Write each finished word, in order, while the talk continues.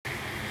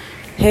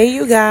Hey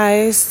you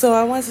guys, so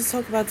I wanted to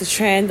talk about the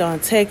trend on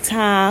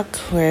TikTok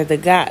where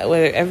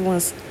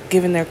everyone's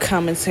giving their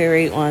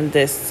commentary on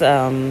this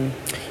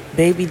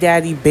baby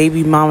daddy,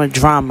 baby mama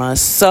drama.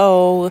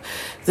 So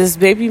this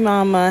baby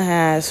mama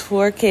has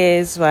 4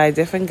 kids by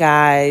different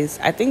guys.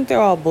 I think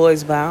they're all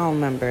boys, but I don't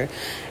remember.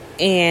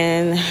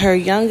 And her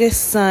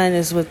youngest son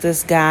is with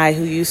this guy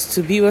who used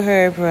to be with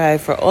her and provide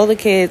for all the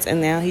kids,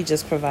 and now he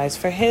just provides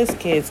for his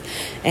kids.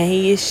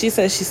 And she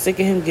says she's sick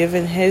of him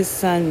giving his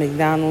son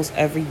McDonald's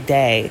every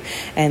day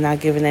and not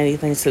giving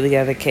anything to the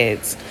other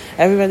kids.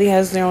 Everybody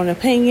has their own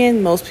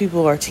opinion. Most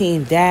people are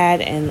team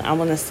dad, and I'm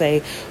going to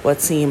say what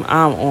team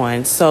I'm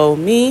on. So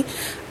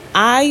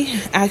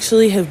I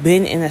actually have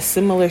been in a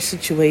similar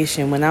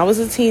situation. When I was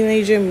a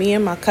teenager, me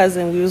and my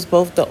cousin, we was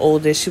both the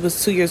oldest. She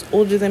was 2 years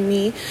older than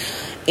me.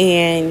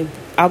 And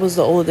I was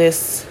the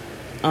oldest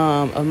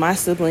of my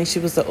siblings. She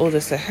was the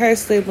oldest of her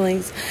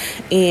siblings.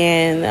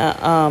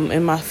 And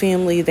in my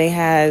family, they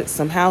had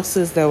some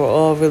houses that were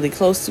all really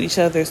close to each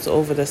other. So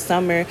over the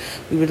summer,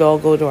 we would all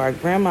go to our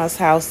grandma's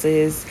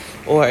houses,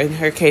 or in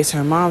her case,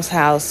 her mom's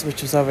house,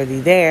 which was already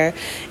there.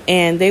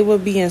 And they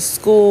would be in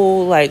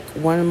school like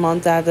 1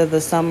 month out of the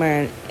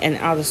summer and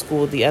out of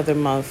school the other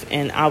month.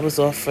 And I was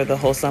off for the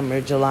whole summer,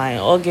 July and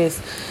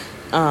August,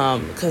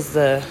 because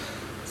the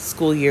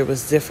school year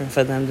was different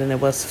for them than it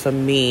was for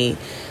me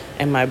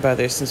and my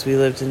brother, since we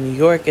lived in New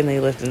York and they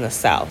lived in the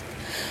South.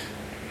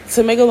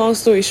 To make a long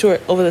story short,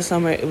 over the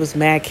summer it was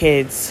mad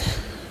kids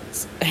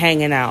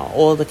hanging out.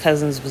 All the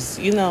cousins was,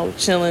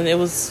 chilling. It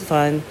was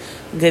fun,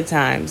 good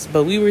times.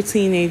 But we were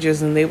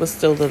teenagers and they were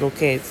still little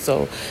kids.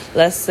 So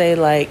let's say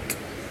like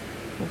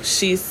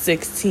she's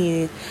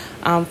 16,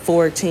 I'm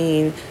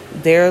 14.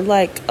 They're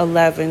like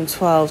 11,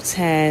 12,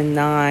 10,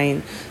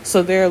 9.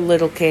 So they're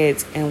little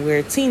kids and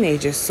we're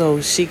teenagers. So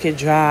she could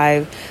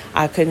drive.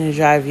 I couldn't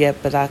drive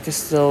yet, but I could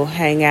still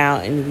hang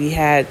out. And we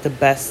had the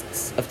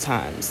best of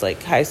times.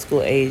 Like high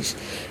school age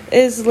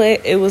is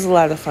lit. It was a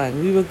lot of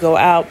fun. We would go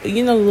out.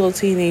 Little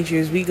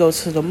teenagers, we go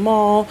to the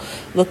mall,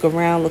 look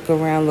around,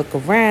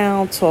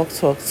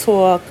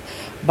 talk,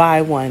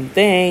 buy one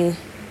thing,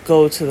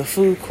 go to the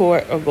food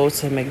court or go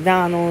to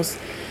McDonald's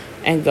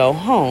and go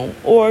home.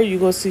 Or you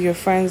go to your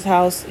friend's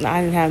house.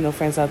 I didn't have no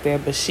friends out there,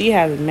 but she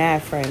had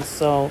mad friends.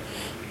 So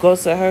go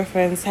to her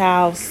friend's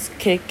house,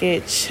 kick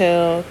it,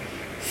 chill,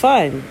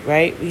 fun,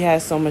 right? We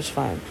had so much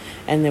fun.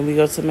 And then we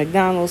go to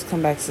McDonald's,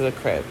 come back to the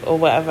crib, or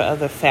whatever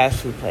other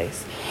fast food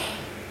place.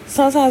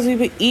 Sometimes we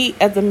would eat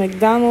at the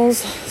McDonald's.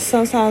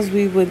 Sometimes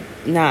we would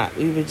not.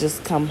 We would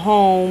just come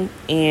home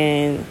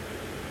and,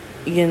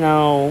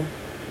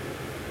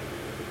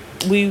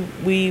 we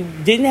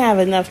didn't have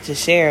enough to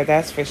share,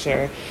 that's for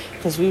sure.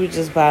 Because we would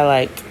just buy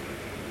like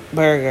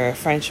burger,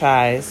 french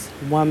fries,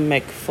 one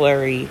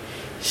McFlurry,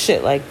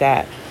 shit like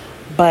that.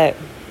 And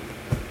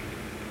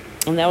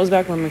that was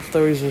back when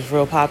McFlurries was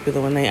real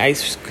popular, when the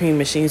ice cream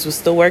machines was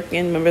still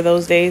working. Remember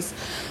those days?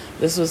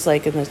 This was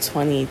like in the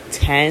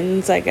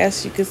 2010s, I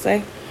guess you could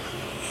say.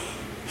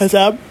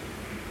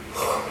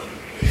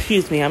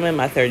 Excuse me, I'm in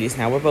my 30s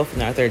now. We're both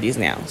in our 30s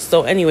now.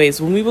 So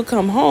anyways, when we would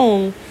come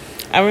home,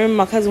 I remember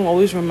my cousin would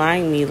always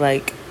remind me,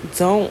 like,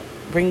 don't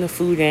bring the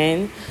food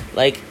in.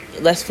 Like,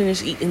 let's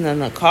finish eating in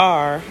the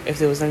car if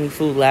there was any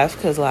food left,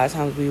 because a lot of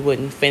times we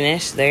wouldn't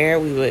finish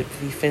there. We would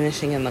be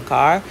finishing in the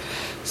car.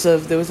 So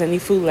if there was any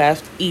food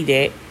left, eat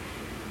it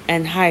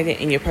and hide it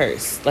in your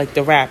purse, like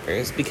the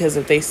wrappers. Because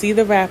if they see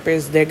the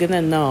wrappers, they're going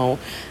to know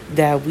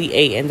that we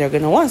ate and they're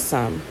going to want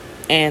some.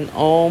 And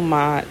oh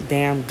my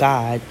damn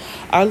God,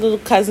 our little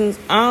cousins,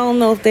 I don't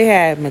know if they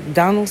had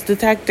McDonald's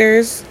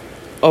detectors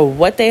or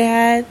what they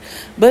had,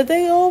 but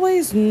they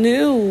always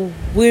knew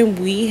when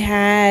we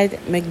had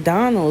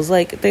McDonald's.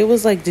 Like, they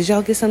was like, did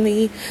y'all get something to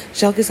eat?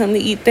 Did y'all get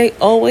something to eat? They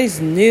always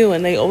knew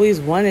and they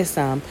always wanted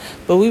some.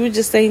 But we would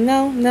just say,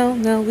 no,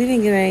 we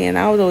didn't get any. And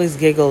I would always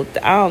giggle.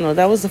 I don't know.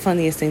 That was the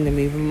funniest thing to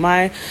me. But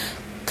my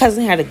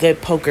cousin had a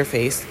good poker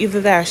face. Either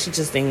that or she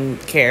just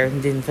didn't care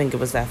and didn't think it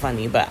was that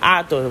funny. But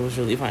I thought it was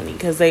really funny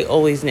because they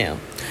always knew.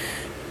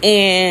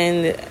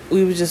 And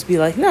we would just be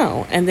like,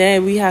 no. And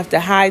then we have to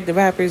hide the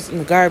wrappers in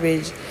the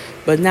garbage,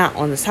 but not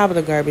on the top of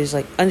the garbage,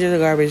 like under the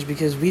garbage,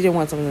 because we didn't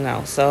want them to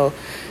know. So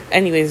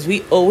anyways,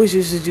 we always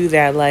used to do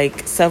that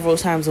like several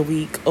times a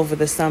week over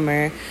the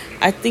summer.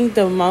 I think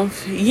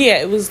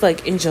it was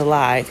like in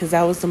July, because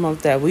that was the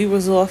month that we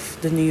was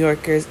off, the New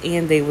Yorkers,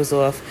 and they was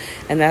off.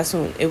 And that's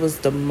when it was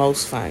the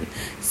most fun.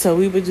 So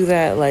we would do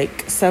that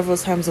like several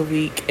times a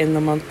week in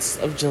the months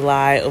of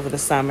July over the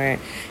summer.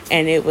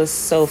 And it was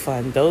so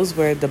fun. Those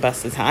were the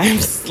best of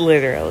times,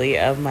 literally,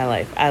 of my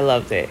life. I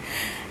loved it.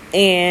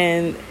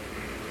 And,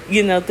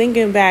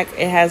 thinking back,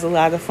 it has a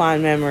lot of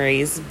fond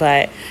memories.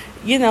 But,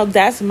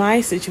 that's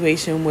my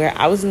situation where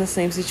I was in the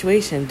same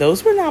situation.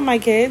 Those were not my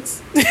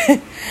kids.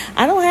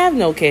 I don't have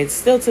no kids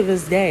still to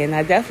this day. And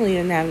I definitely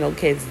didn't have no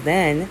kids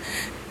then.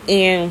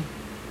 And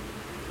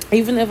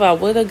even if I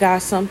would have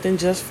got something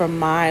just from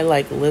my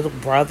like little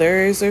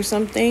brothers or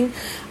something,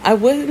 I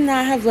would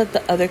not have let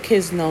the other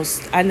kids know.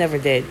 I never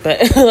did,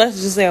 but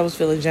let's just say I was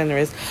feeling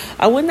generous.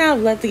 I would not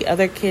have let the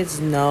other kids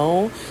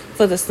know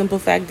for the simple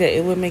fact that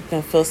it would make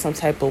them feel some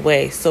type of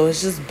way. So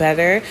it's just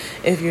better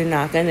if you're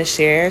not going to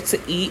share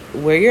to eat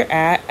where you're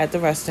at the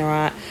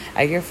restaurant,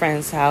 at your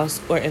friend's house,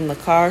 or in the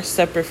car,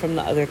 separate from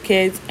the other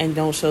kids, and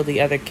don't show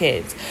the other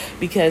kids.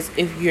 Because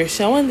if you're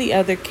showing the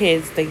other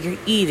kids that you're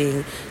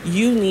eating,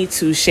 you need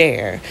to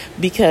share.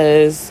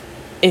 Because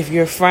if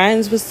you're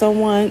friends with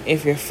someone,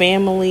 if your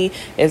family,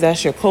 if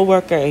that's your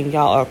coworker and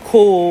y'all are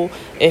cool,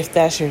 if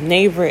that's your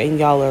neighbor and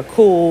y'all are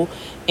cool,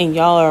 and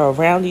y'all are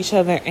around each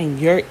other and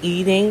you're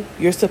eating,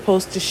 you're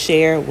supposed to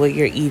share what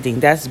you're eating.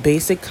 That's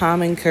basic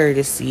common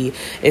courtesy.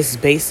 It's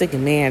basic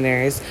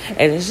manners.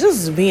 And it's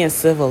just being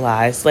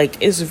civilized.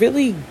 Like, it's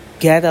really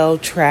ghetto,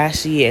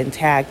 trashy, and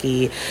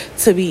tacky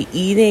to be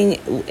eating,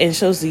 and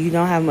shows that you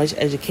don't have much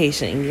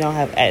education and you don't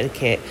have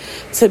etiquette,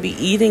 to be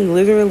eating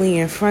literally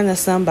in front of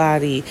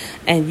somebody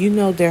and you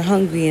know they're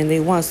hungry and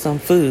they want some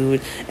food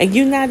and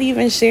you're not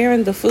even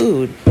sharing the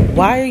food.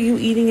 Why are you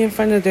eating in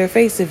front of their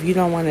face if you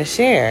don't want to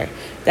share?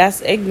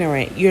 That's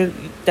ignorant.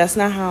 That's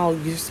not how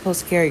you're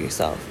supposed to carry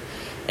yourself.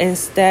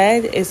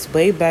 Instead, it's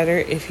way better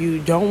if you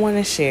don't want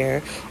to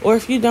share, or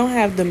if you don't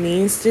have the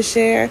means to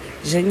share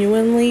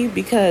genuinely,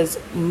 because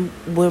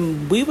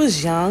when we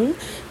was young,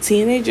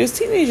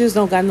 teenagers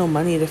don't got no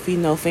money to feed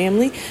no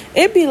family.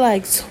 It'd be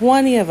like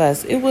 20 of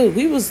us.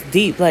 We was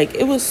deep. Like,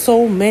 it was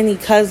so many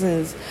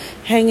cousins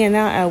hanging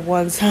out at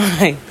one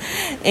time.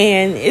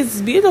 And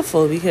it's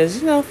beautiful because,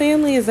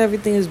 family is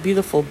everything is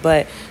beautiful,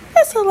 but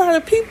that's a lot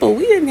of people.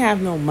 We didn't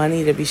have no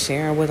money to be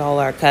sharing with all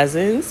our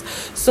cousins.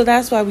 So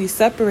that's why we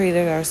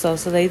separated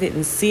ourselves, so they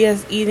didn't see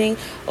us eating.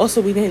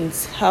 Also, we didn't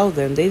tell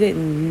them. They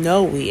didn't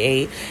know we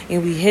ate.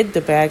 And we hid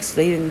the bag so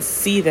they didn't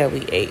see that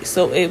we ate.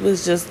 So it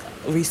was just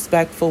a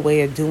respectful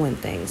way of doing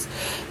things.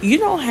 You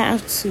don't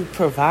have to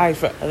provide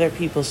for other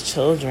people's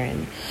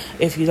children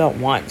if you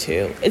don't want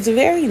to. It's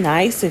very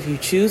nice if you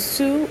choose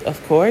to,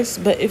 of course.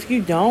 But if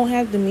you don't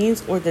have the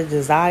means or the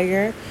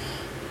desire,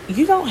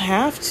 you don't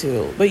have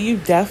to, but you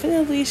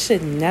definitely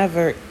should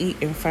never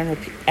eat in front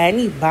of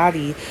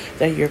anybody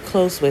that you're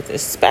close with,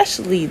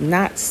 especially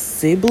not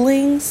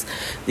siblings.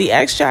 The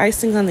extra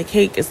icing on the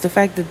cake is the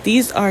fact that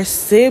these are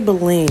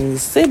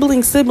siblings.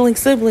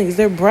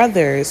 They're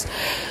brothers.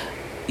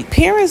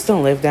 Parents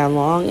don't live that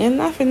long, and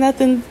not for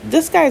nothing,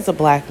 this guy's a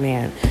black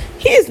man.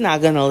 He's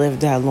not going to live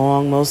that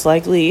long, most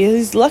likely.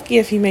 He's lucky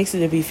if he makes it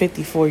to be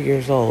 54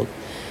 years old.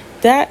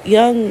 That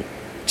young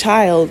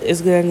child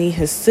is going to need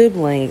his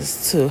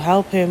siblings to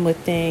help him with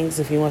things.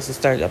 If he wants to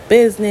start a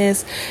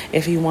business,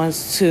 if he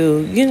wants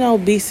to,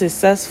 be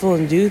successful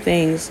and do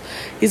things,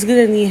 he's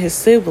going to need his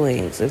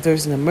siblings if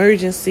there's an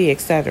emergency,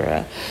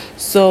 etc.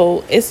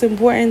 So it's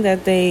important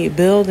that they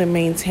build and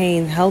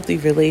maintain healthy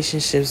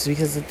relationships,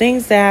 because the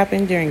things that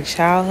happen during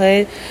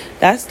childhood,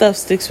 that stuff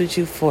sticks with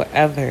you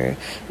forever.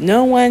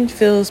 No one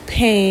feels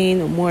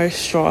pain more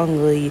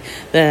strongly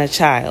than a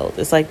child.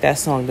 It's like that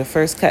song, the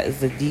first cut is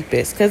the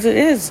deepest, because it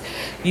is.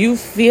 You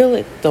feel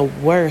it the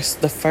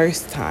worst the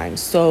first time.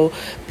 So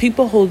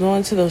people hold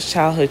on to those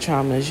childhood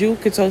traumas. You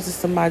could talk to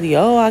somebody,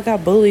 I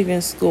got bullied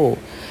in school.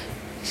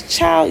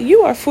 Child,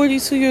 you are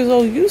 42 years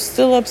old. You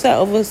still upset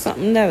over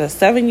something that a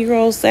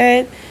 7-year-old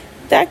said?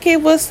 That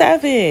kid was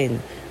 7.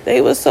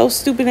 They were so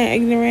stupid and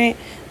ignorant.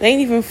 They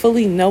didn't even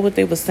fully know what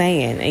they were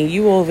saying. And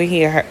you over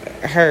here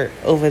hurt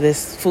over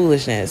this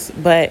foolishness.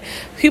 But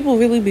people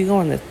really be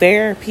going to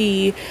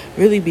therapy,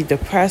 really be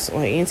depressed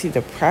on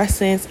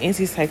antidepressants,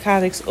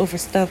 antipsychotics over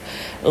stuff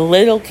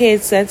little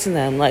kids said to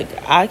them. Like,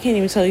 I can't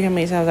even tell you how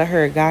many times I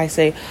heard a guy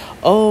say,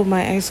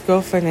 my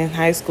ex-girlfriend in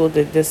high school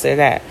did this or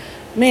that.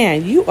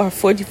 Man, you are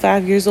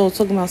 45 years old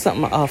talking about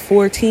something a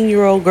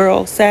 14-year-old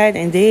girl said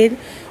and did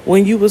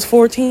when you was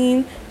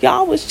 14.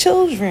 Y'all was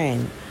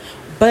children.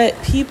 But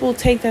people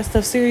take that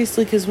stuff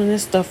seriously, because when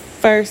it's the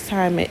first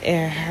time,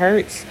 it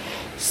hurts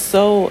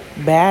so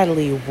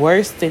badly,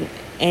 worse than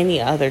any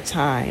other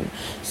time.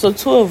 So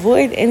to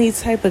avoid any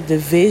type of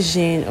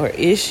division or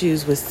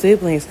issues with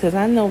siblings, because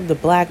I know the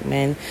black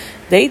men,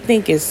 they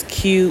think it's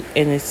cute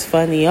and it's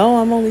funny.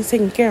 I'm only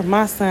taking care of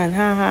my son,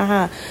 ha ha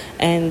ha.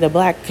 And the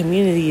black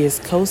community is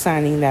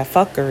co-signing that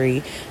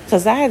fuckery,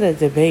 because I had a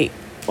debate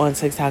on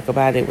TikTok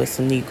about it with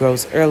some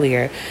Negroes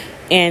earlier.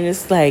 And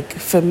it's like,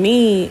 for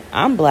me,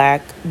 I'm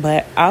black,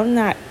 but I'm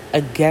not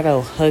a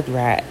ghetto hood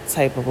rat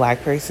type of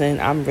black person.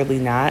 I'm really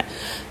not.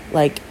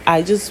 Like,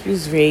 I just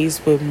was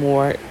raised with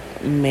more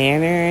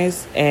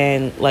manners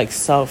and like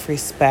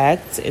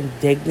self-respect and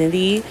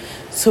dignity,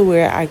 to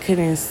where I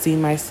couldn't see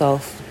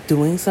myself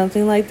doing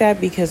something like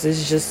that, because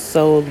it's just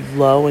so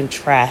low and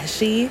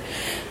trashy.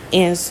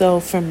 And so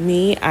for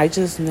me, I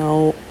just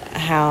know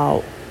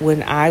how,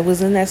 when I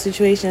was in that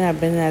situation, I've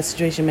been in that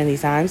situation many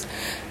times,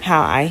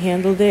 how I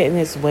handled it, and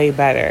it's way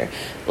better.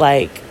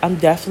 Like, I'm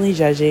definitely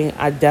judging.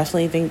 I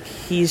definitely think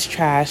he's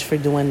trash for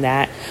doing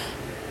that.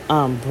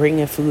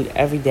 Bringing food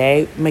every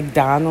day.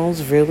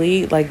 McDonald's,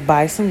 really, like,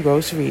 buy some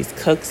groceries,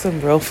 cook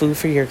some real food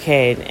for your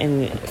kid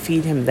and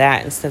feed him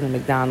that instead of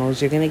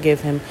McDonald's. You're going to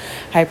give him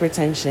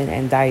hypertension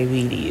and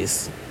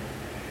diabetes.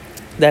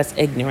 That's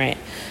ignorant.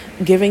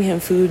 Giving him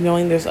food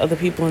knowing there's other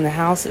people in the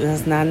house and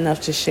it's not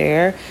enough to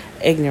share,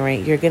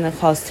 ignorant. You're going to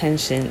cause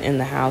tension in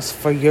the house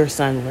for your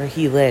son where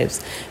he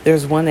lives.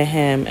 There's one of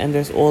him and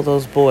there's all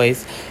those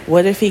boys.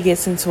 What if he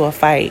gets into a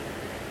fight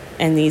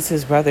and needs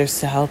his brothers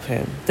to help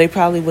him? They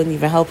probably wouldn't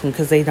even help him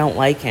because they don't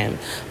like him.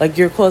 Like,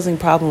 you're causing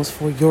problems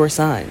for your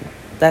son.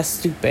 That's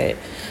stupid.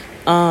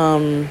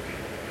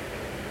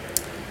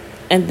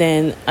 And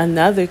then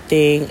another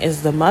thing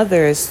is the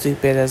mother is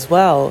stupid as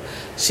well.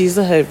 She's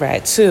a hood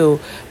rat too,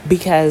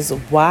 because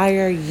why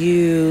are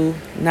you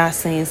not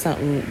saying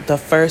something the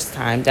first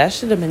time? That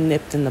should have been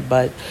nipped in the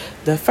bud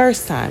the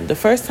first time. The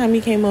first time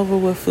he came over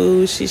with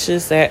food, she should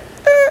have said,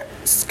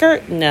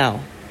 skirt, no.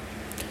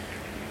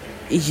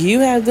 You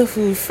have the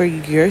food for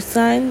your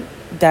son,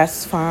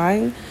 that's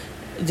fine.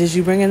 Did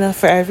you bring enough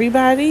for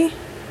everybody?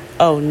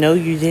 Oh, no,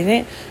 you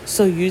didn't.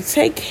 So you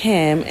take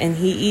him and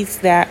he eats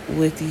that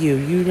with you.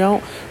 You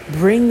don't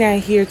bring that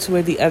here to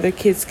where the other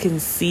kids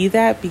can see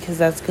that, because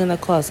that's going to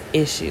cause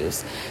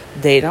issues.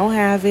 They don't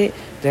have it.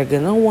 They're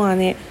going to want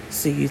it.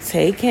 So you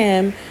take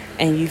him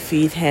and you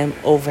feed him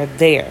over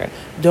there.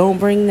 Don't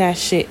bring that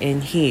shit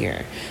in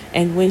here.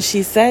 And when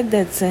she said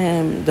that to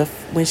him,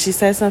 when she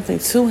said something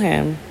to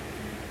him,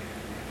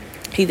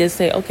 he did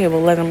say, okay,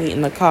 well, let him eat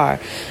in the car.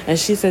 And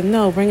she said,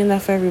 no, bring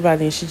enough for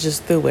everybody. And she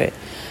just threw it.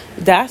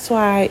 That's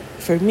why,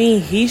 for me,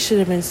 he should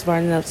have been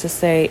smart enough to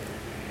say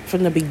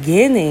from the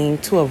beginning,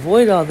 to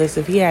avoid all this,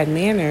 if he had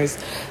manners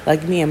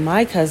like me and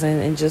my cousin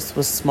and just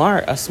was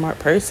a smart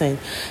person,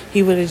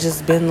 he would have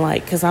just been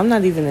like, because I'm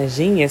not even a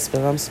genius,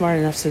 but I'm smart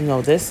enough to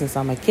know this since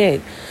I'm a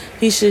kid.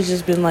 He should have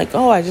just been like,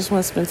 oh, I just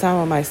want to spend time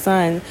with my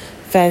son,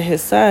 fed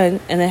his son,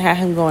 and then had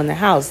him go in the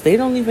house. They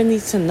don't even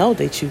need to know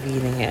that you're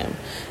feeding him.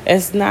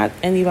 It's not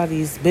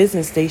anybody's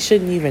business. They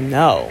shouldn't even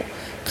know.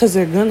 Because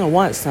they're going to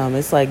want some.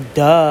 It's like,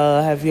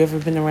 duh, have you ever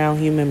been around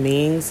human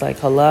beings? Like,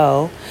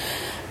 hello.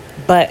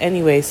 But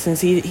anyway,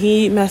 since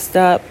he messed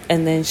up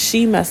and then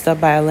she messed up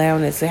by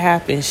allowing it to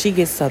happen, she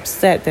gets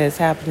upset that it's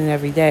happening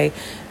every day.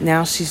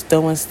 Now she's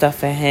throwing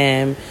stuff at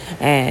him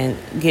and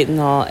getting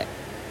all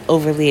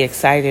overly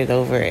excited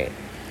over it,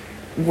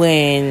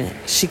 when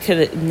she could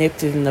have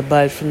nipped it in the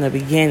bud from the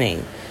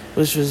beginning,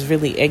 which was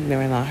really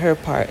ignorant on her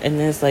part. And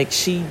then it's like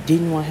she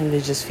didn't want him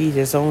to just feed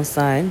his own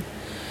son.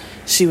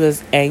 She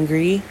was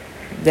angry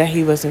that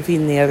he wasn't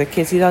feeding the other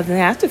kids. He doesn't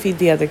have to feed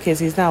the other kids.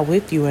 He's not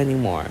with you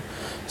anymore.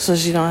 So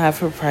she don't have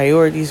her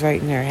priorities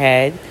right in her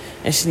head.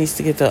 And she needs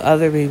to get the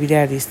other baby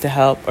daddies to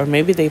help. Or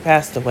maybe they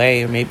passed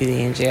away. Or maybe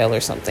they're in jail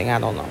or something. I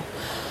don't know.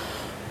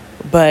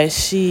 But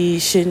she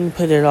shouldn't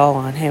put it all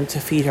on him to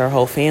feed her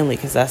whole family,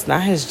 because that's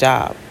not his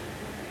job.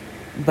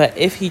 But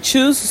if he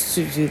chooses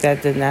to do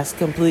that, then that's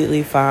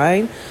completely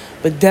fine.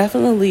 But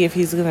definitely, if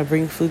he's going to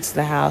bring food to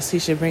the house, he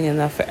should bring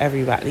enough for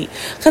everybody.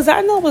 Because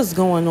I know what's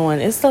going on.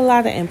 It's a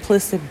lot of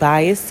implicit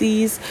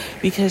biases,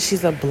 because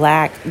she's a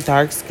black,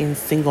 dark-skinned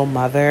single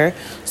mother.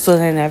 So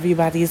then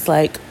everybody's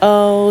like,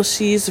 oh,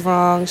 she's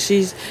wrong. And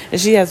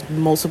she has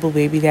multiple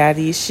baby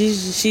daddies.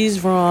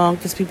 She's wrong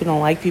because people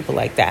don't like people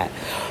like that.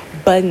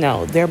 But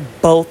no, they're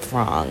both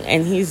wrong.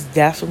 And he's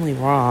definitely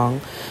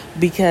wrong,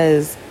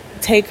 because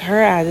take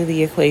her out of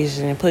the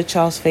equation and put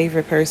y'all's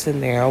favorite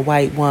person there, a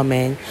white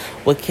woman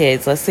with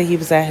kids. Let's say he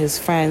was at his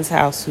friend's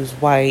house who's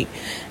white,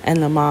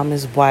 and the mom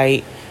is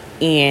white,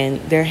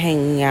 and they're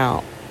hanging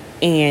out,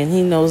 and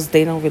he knows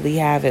they don't really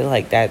have it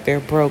like that. They're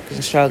broke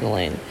and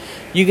struggling.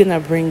 You're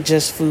going to bring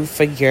just food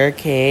for your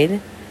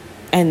kid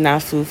and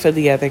not food for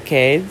the other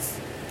kids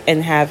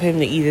and have him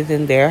to eat it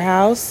in their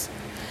house?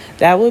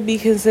 That would be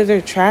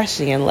considered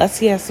trashy, unless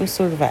he has some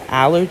sort of an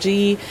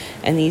allergy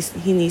and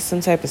he needs some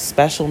type of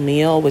special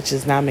meal, which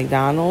is not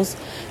McDonald's.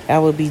 That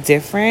would be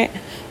different.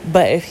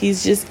 But if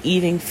he's just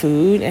eating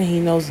food and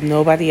he knows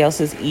nobody else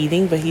is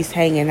eating, but he's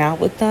hanging out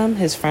with them,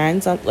 his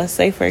friends, let's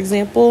say, for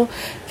example,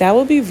 that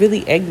would be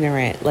really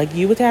ignorant. Like,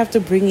 you would have to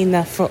bring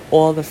enough for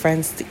all the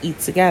friends to eat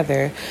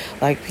together,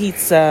 like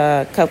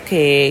pizza,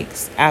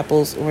 cupcakes,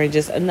 apples, or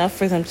just enough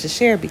for them to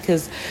share,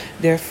 because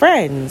they're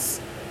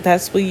friends.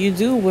 That's what you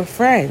do with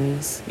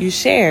friends. You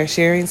share.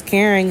 Sharing's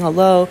caring.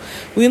 Hello.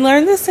 We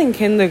learned this in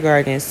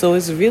kindergarten, so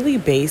it's really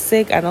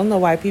basic. I don't know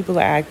why people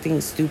are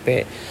acting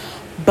stupid.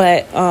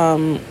 But,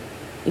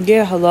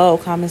 yeah, hello,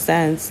 common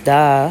sense,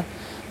 duh.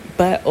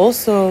 But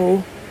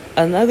also,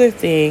 another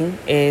thing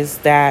is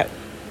that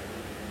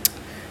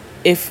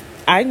if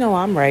I know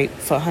I'm right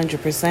for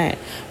 100%,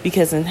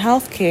 because in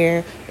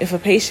healthcare, if a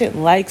patient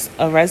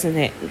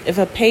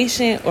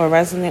or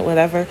resident,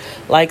 whatever,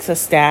 likes a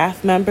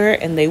staff member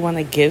and they want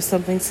to give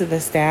something to the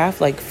staff,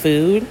 like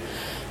food,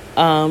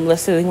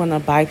 let's say they want to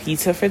buy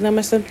pizza for them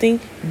or something,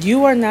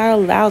 you are not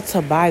allowed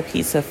to buy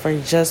pizza for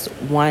just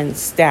one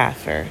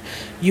staffer.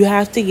 You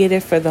have to get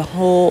it for the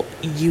whole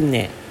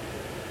unit.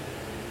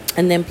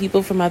 And then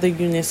people from other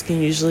units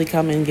can usually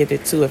come and get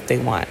it too if they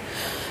want.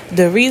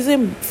 The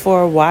reason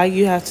for why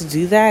you have to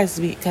do that is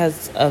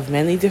because of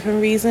many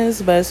different reasons,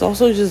 but it's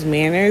also just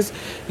manners.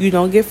 You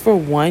don't give for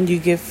one, you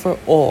give for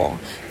all.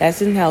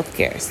 That's in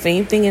healthcare.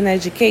 Same thing in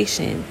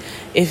education.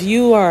 If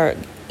you are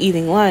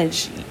eating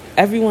lunch,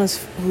 everyone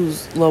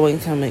who's low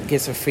income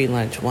gets a free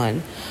lunch,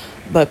 one.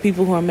 But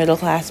people who are middle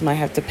class might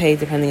have to pay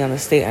depending on the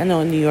state. I know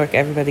in New York,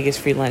 everybody gets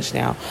free lunch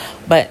now.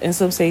 But in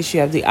some states,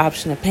 you have the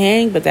option of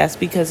paying, but that's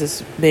because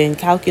it's been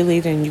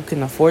calculated and you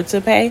can afford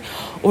to pay.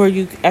 Or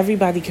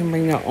everybody can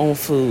bring their own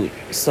food.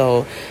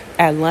 So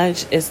at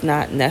lunch, it's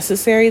not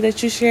necessary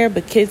that you share,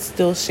 but kids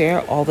still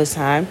share all the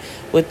time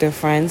with their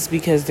friends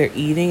because they're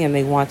eating and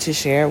they want to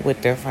share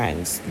with their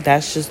friends.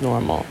 That's just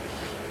normal.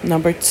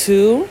 Number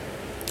 2,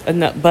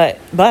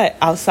 but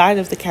outside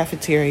of the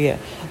cafeteria,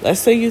 let's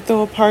say you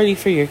throw a party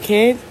for your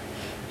kid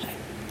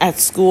at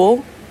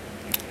school.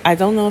 I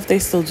don't know if they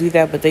still do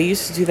that, but they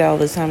used to do that all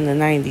the time in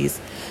the 90s.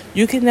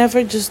 You can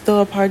never just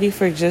throw a party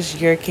for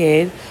just your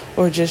kid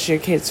or just your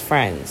kid's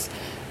friends.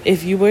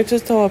 If you were to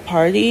throw a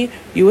party,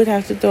 you would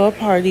have to throw a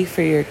party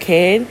for your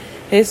kid,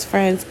 his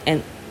friends,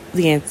 and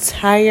the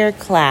entire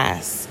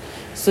class.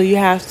 So you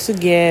have to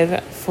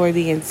give for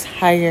the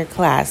entire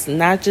class,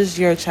 not just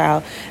your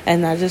child,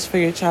 and not just for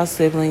your child's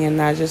sibling, and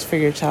not just for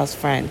your child's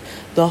friend.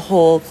 The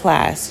whole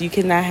class. You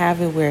cannot have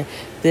it where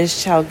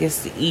this child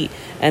gets to eat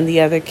and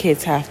the other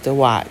kids have to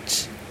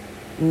watch.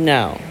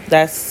 No,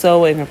 that's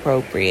so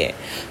inappropriate.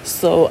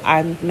 So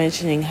I'm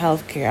mentioning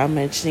healthcare, I'm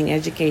mentioning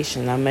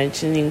education, I'm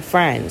mentioning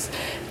friends.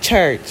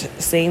 Church,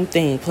 same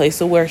thing. Place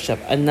of worship,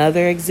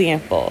 another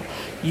example.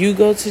 You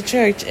go to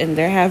church and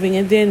they're having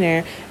a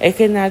dinner. It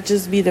cannot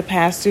just be the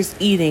pastor's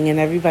eating and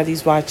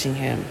everybody's watching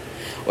him.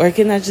 Or it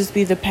cannot just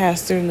be the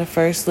pastor and the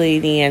first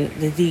lady and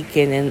the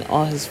deacon and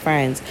all his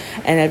friends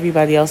and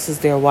everybody else is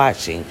there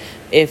watching.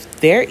 If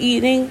they're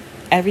eating,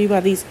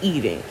 everybody's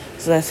eating.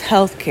 So that's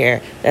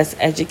healthcare, that's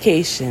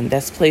education,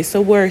 that's place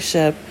of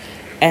worship,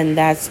 and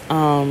that's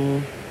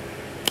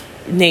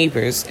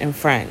neighbors and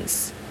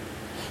friends.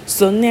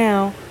 So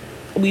now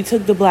we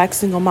took the black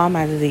single mom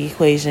out of the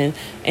equation.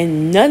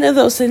 In none of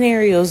those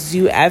scenarios do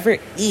you ever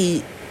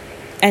eat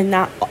and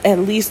not at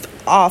least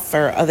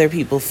offer other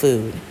people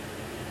food.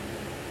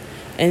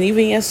 And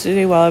even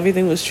yesterday, while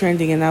everything was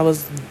trending and I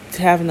was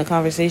having a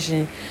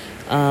conversation,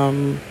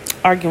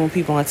 arguing with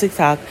people on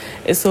TikTok,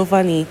 it's so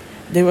funny.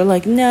 They were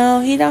like, no,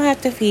 he don't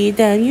have to feed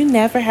them. You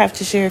never have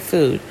to share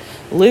food.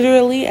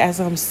 Literally, as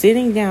I'm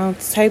sitting down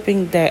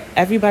typing that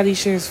everybody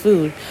shares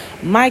food,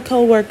 my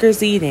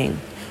coworker's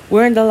eating.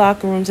 We're in the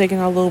locker room taking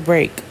our little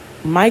break.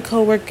 My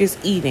coworker's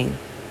eating.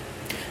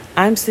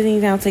 I'm sitting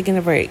down taking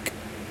a break.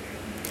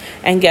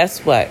 And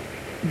guess what?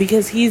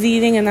 Because he's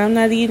eating and I'm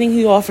not eating,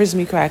 he offers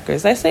me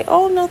crackers. I say,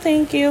 oh, no,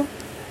 thank you.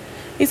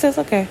 He says,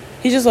 okay.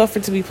 He just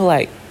offered to be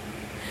polite.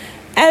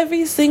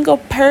 Every single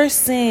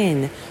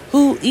person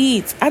who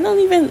eats, I don't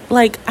even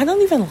like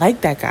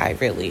that guy,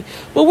 really.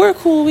 But we're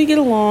cool. We get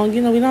along.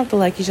 You know, we don't have to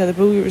like each other,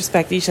 but we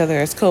respect each other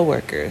as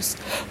coworkers.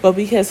 But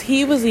because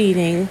he was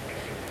eating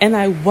and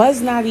I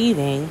was not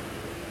eating,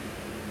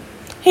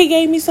 he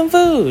gave me some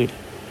food.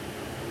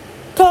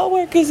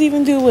 Coworkers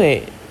even do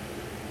it.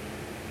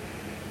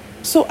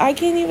 So I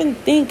can't even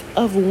think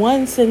of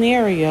one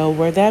scenario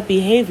where that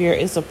behavior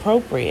is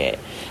appropriate.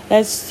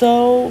 That's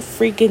so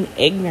freaking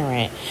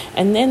ignorant.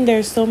 And then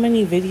there's so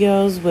many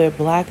videos with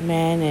black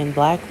men and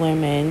black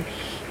women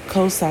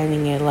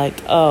co-signing it, like,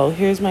 oh,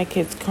 here's my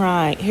kids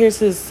crying. Here's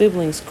his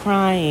siblings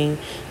crying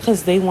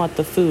because they want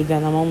the food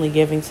that I'm only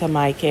giving to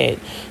my kid.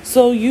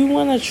 So you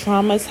want to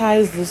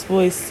traumatize this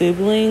boy's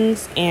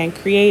siblings and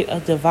create a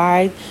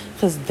divide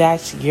because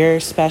that's your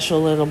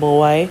special little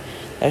boy.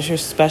 That's your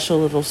special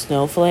little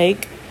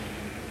snowflake.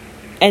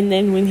 And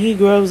then when he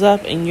grows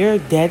up and you're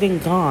dead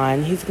and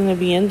gone, he's going to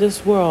be in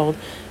this world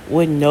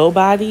with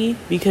nobody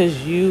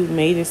because you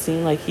made it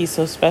seem like he's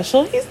so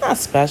special. He's not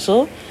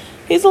special.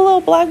 He's a little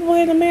black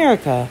boy in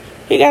America.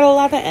 He got a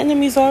lot of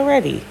enemies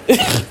already.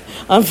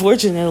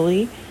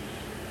 Unfortunately.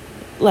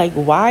 Like,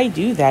 why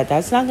do that?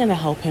 That's not going to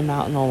help him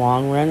out in the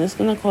long run. It's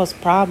going to cause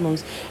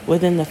problems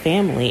within the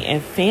family. And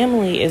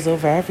family is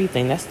over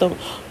everything. That's the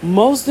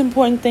most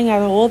important thing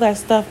out of all that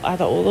stuff,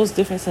 out of all those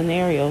different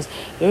scenarios.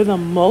 They're the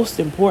most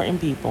important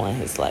people in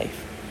his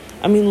life.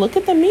 I mean, look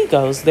at the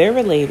Migos. They're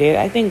related.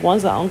 I think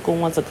one's an uncle,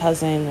 one's a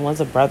cousin,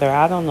 one's a brother.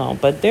 I don't know.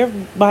 But they're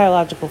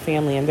biological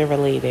family and they're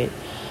related.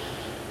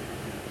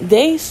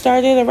 They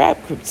started a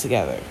rap group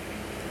together.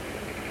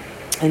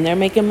 And they're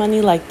making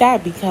money like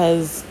that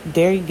because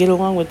they get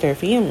along with their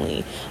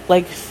family.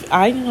 Like,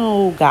 I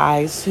know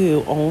guys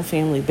who own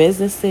family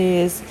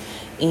businesses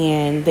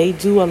and they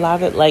do a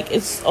lot of, like,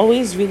 it's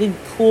always really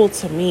cool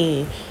to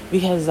me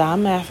because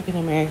I'm African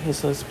American,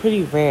 so it's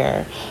pretty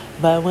rare.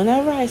 But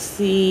whenever I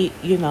see,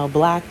 you know,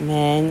 black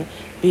men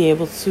be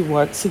able to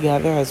work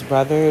together as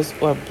brothers,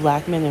 or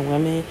black men and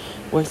women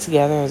work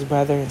together as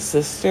brother and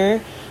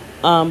sister,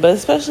 but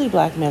especially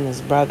black men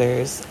as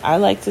brothers, I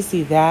like to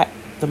see that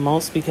the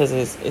most because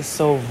it's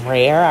so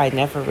rare. I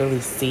never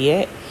really see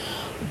it.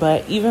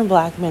 But even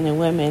black men and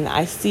women,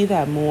 I see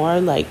that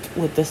more. Like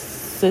with the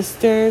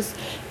sisters,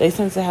 they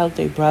tend to help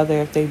their brother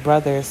if their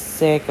brother is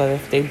sick or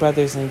if their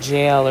brother's in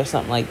jail or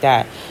something like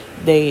that.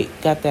 they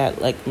got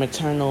that like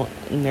maternal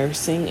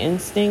nursing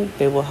instinct,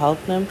 they will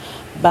help them.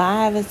 But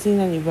I haven't seen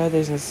any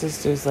brothers and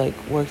sisters like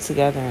work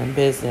together in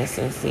business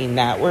and seen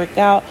that work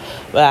out.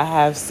 But I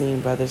have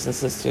seen brothers and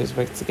sisters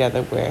work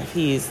together where if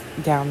he's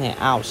down and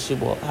out, she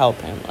will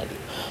help him, like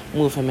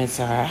move him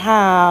into her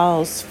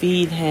house,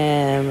 feed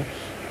him,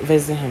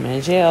 visit him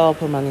in jail,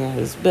 put money on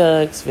his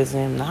books, visit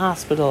him in the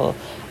hospital.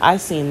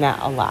 I've seen that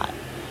a lot.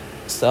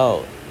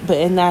 So,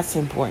 and that's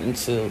important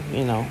too.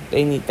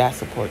 They need that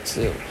support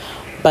too.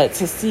 But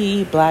to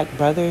see black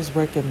brothers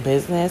work in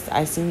business,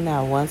 I seen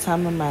that one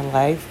time in my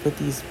life with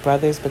these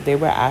brothers, but they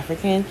were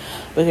African,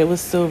 but it was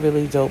still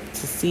really dope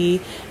to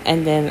see.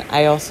 And then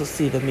I also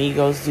see the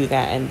Migos do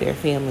that and their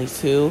family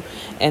too,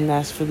 and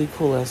that's really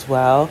cool as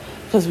well.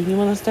 Because when you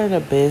want to start a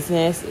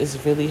business,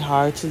 it's really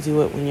hard to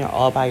do it when you're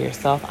all by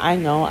yourself. I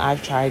know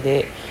I've tried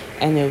it,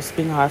 and it's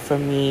been hard for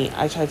me.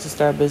 I tried to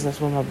start a business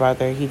with my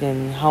brother. He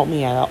didn't help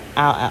me out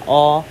at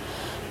all.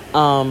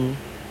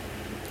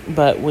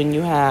 But when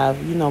you have,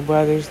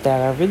 brothers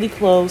that are really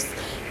close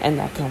and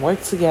that can work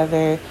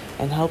together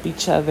and help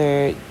each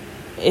other,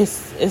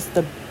 it's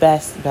the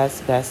best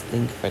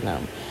thing for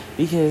them.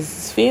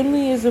 Because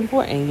family is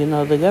important.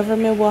 The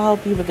government will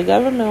help you, but the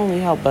government only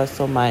help us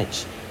so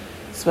much,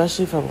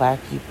 especially for black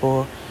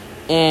people.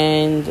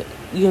 And,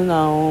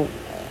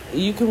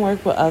 you can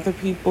work with other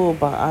people,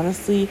 but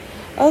honestly,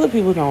 other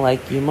people don't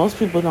like you. Most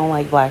people don't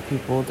like black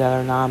people that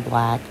are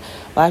non-black.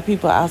 Black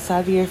people outside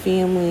of your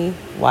family,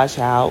 watch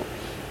out.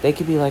 They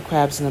could be like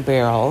crabs in a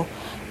barrel.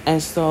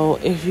 And so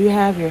if you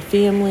have your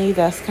family,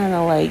 that's kind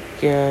of like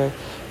your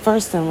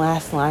first and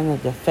last line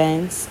of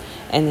defense.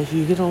 And if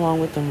you get along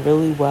with them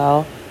really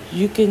well,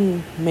 you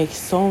can make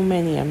so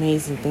many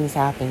amazing things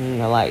happen in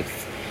your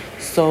life.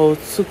 So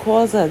to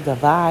cause a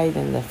divide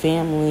in the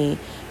family,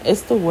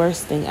 it's the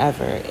worst thing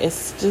ever.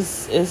 It's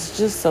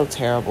just so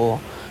terrible.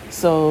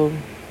 So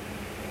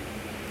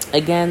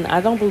again,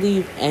 I don't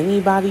believe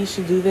anybody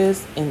should do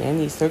this in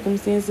any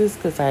circumstances,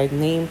 because I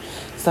named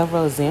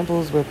several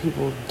examples where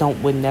people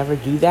would never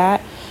do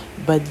that,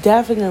 but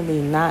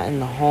definitely not in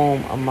the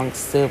home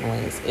amongst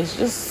siblings. It's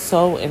just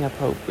so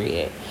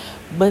inappropriate.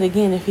 But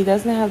again, if he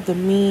doesn't have the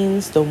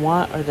means, the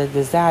want, or the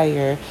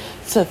desire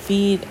to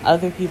feed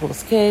other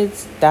people's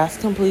kids, that's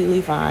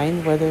completely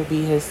fine, whether it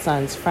be his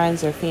son's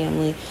friends or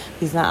family.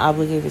 He's not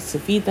obligated to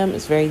feed them.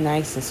 It's very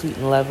nice and sweet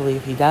and lovely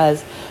if he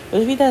does.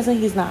 But if he doesn't,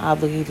 he's not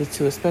obligated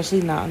to,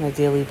 especially not on a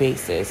daily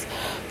basis.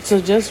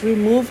 So just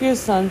remove your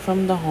son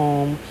from the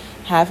home.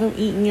 Have him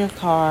eat in your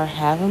car.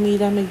 Have him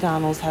eat at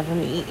McDonald's. Have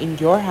him eat in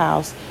your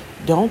house.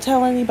 Don't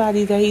tell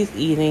anybody that he's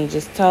eating.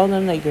 Just tell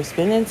them that you're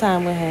spending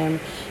time with him.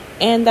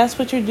 And that's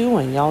what you're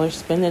doing. Y'all are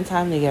spending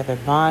time together,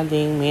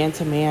 bonding, man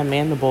to man,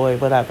 man to boy,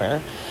 whatever.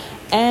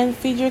 And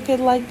feed your kid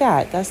like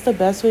that. That's the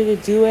best way to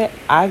do it.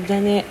 I've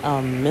done it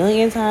a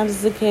million times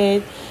as a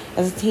kid,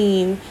 as a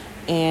teen,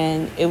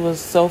 and it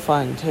was so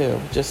fun too.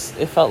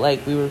 It felt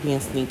like we were being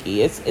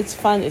sneaky. It's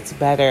fun, it's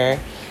better,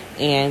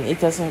 and it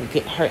doesn't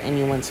hurt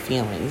anyone's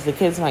feelings. The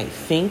kids might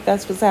think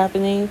that's what's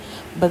happening,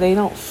 but they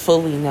don't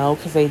fully know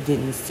because they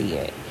didn't see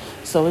it.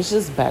 So it's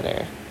just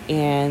better.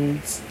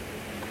 And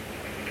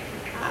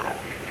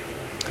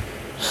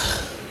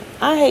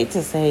I hate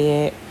to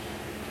say it,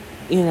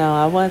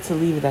 I wanted to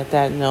leave it at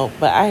that note,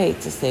 but I hate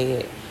to say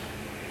it.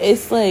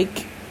 It's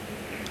like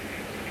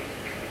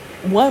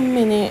 1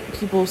 minute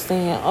people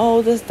saying,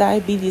 oh, this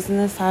diabetes and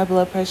this high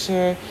blood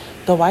pressure,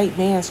 the white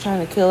man's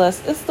trying to kill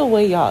us. It's the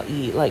way y'all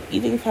eat. Like,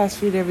 eating fast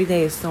food every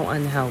day is so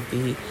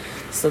unhealthy.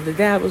 So the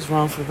dad was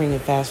wrong for bringing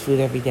fast food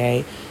every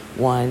day,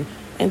 1.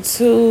 And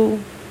 2,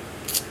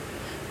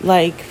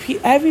 like,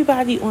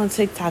 everybody on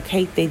TikTok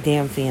hate their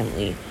damn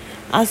family.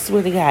 I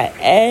swear to God,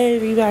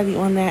 everybody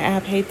on that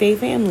app hate their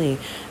family.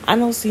 I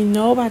don't see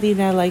nobody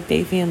that like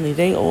their family.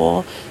 They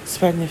all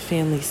spreading their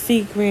family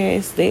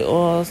secrets. They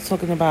all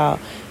talking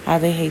about how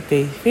they hate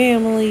their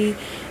family.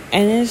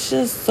 And it's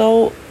just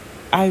so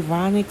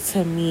ironic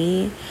to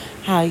me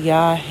how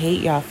y'all hate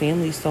y'all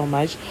family so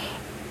much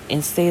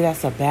and say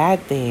that's a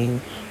bad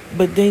thing,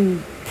 but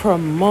then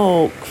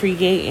promote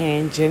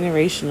creating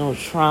generational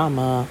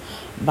trauma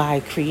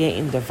by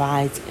creating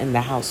divides in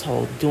the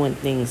household, doing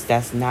things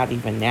that's not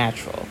even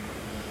natural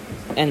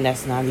and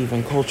that's not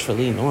even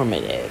culturally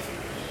normative.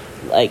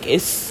 Like,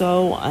 it's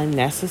so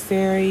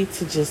unnecessary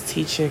to just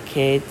teach your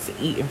kids to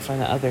eat in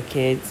front of other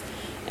kids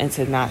and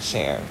to not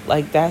share.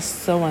 Like, that's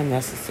so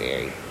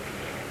unnecessary.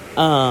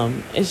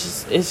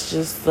 It's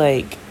just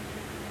like,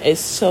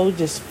 it's so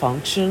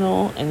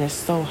dysfunctional and it's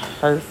so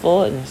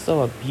hurtful and it's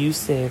so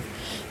abusive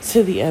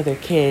to the other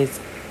kids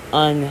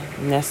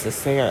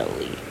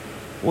unnecessarily,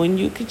 when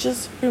you could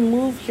just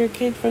remove your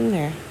kid from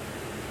there.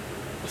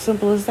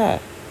 Simple as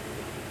that.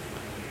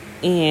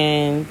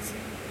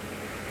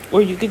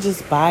 Or you could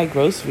just buy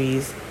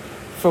groceries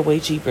for way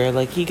cheaper.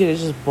 Like, he could have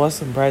just bought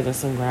some bread and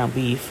some ground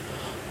beef,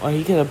 or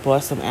he could have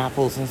bought some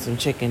apples and some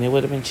chicken. It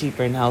would have been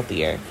cheaper and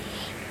healthier,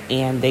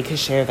 and they could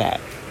share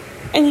that.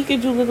 And he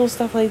could do little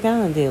stuff like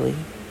that on daily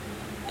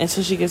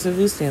until she gets her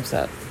food stamps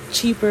up.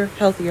 Cheaper,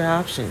 healthier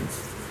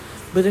options.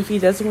 But if he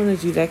doesn't want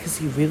to do that because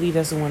he really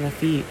doesn't want to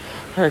feed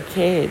her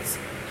kids,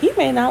 he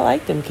may not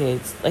like them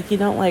kids. Like he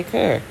don't like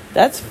her.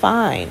 That's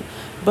fine.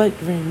 But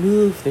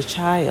remove the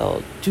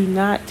child. Do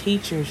not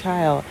teach your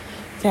child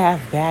to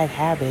have bad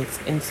habits,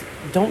 and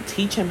don't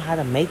teach him how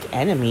to make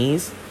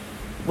enemies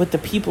with the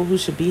people who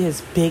should be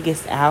his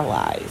biggest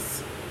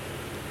allies.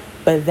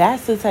 But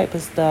that's the type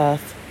of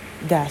stuff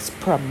that's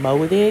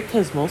promoted,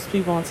 because most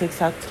people on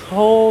TikTok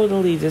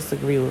totally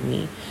disagree with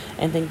me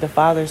and think the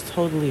father's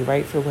totally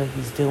right for what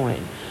he's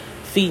doing,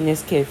 feeding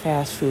his kid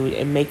fast food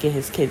and making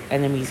his kid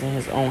enemies in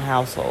his own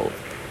household.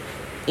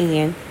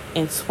 And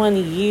in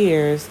 20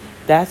 years,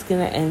 that's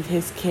going to end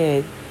his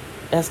kid,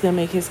 that's going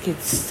to make his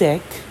kid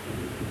sick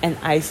and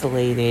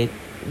isolated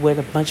with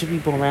a bunch of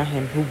people around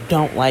him who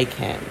don't like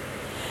him.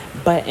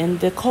 But in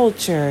the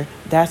culture,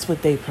 that's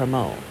what they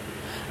promote.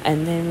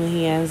 And then when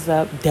he ends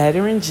up dead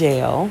or in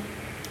jail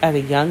at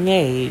a young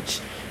age,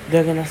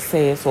 they're going to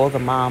say it's all the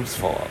mom's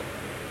fault.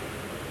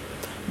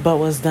 But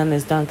what's done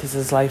is done, because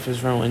his life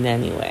is ruined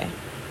anyway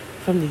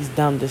from these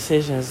dumb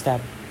decisions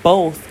that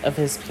both of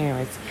his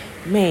parents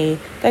made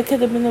that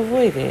could have been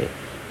avoided.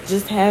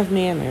 Just have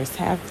manners,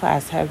 have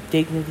class, have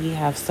dignity,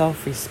 have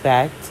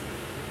self-respect,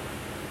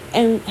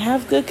 and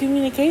have good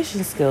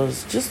communication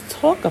skills. Just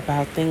talk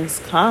about things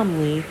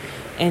calmly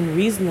and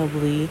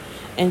reasonably,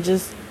 and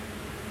just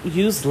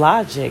use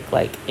logic.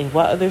 Like, in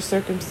what other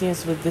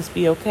circumstance would this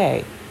be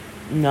okay?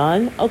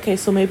 None? Okay,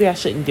 so maybe I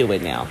shouldn't do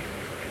it now.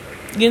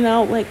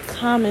 Like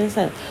common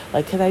sense.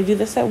 Like, could I do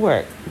this at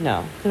work?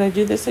 No. Could I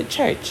do this at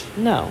church?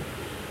 No.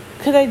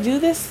 Could I do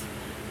this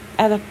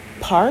at a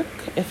park?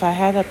 If I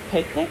had a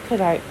picnic,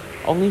 could I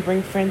only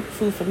bring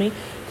food for me?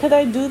 Could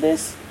I do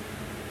this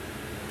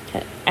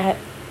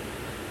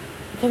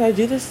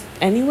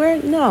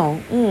anywhere?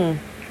 No.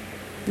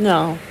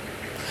 No.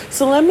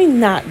 So let me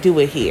not do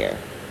it here.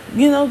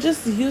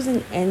 Just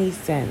using any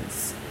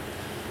sense.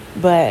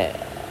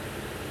 But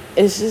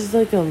it's just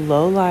like a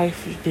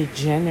low-life,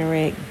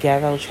 degenerate,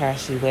 ghetto,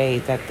 trashy way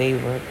that they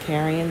were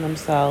carrying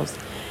themselves.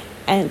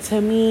 And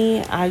to me,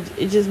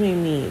 it just made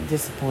me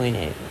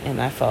disappointed.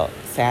 And I felt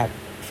sad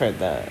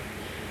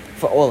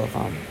for all of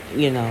them.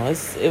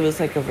 It was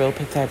like a real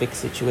pathetic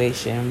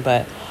situation.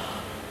 But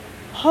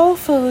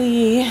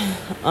hopefully,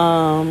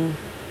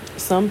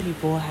 some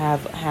people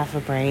have half a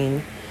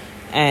brain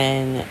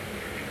and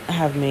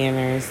have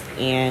manners,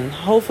 and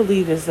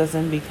hopefully this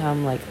doesn't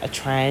become like a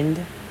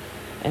trend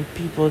and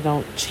people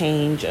don't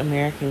change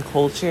American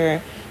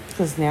culture,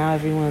 because now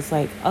everyone's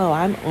like, oh,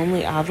 I'm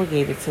only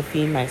obligated to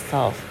feed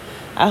myself.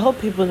 I hope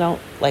people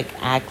don't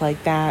act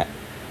like that.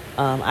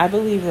 I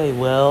believe they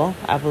will.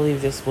 I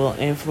believe this will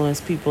influence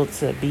people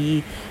to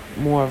be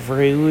more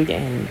rude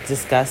and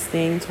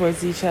disgusting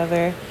towards each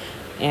other.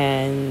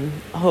 And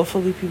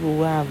hopefully people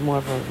will have more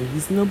of a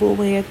reasonable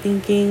way of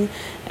thinking,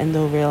 and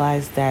they'll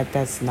realize that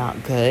that's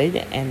not good,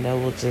 and they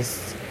will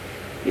just,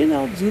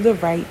 do the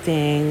right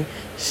thing,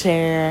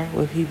 share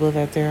with people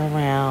that they're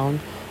around,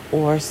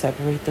 or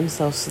separate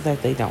themselves so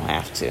that they don't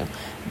have to.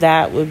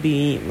 That would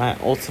be my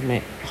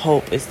ultimate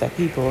hope, is that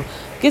people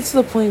get to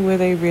the point where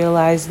they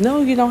realize,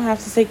 no, you don't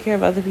have to take care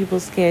of other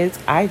people's kids.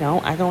 I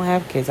don't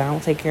have kids. I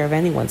don't take care of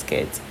anyone's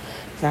kids,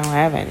 because I don't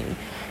have any.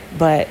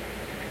 But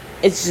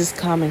it's just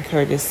common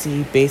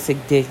courtesy,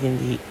 basic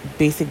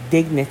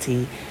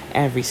dignity,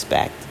 and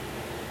respect.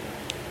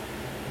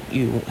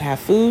 You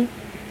have food,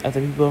 other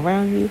people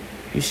around you,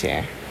 you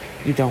share.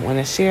 You don't want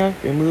to share,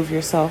 remove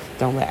yourself.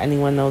 Don't let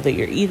anyone know that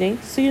you're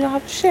eating, so you don't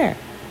have to share.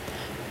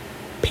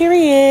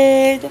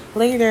 Period.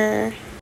 Later.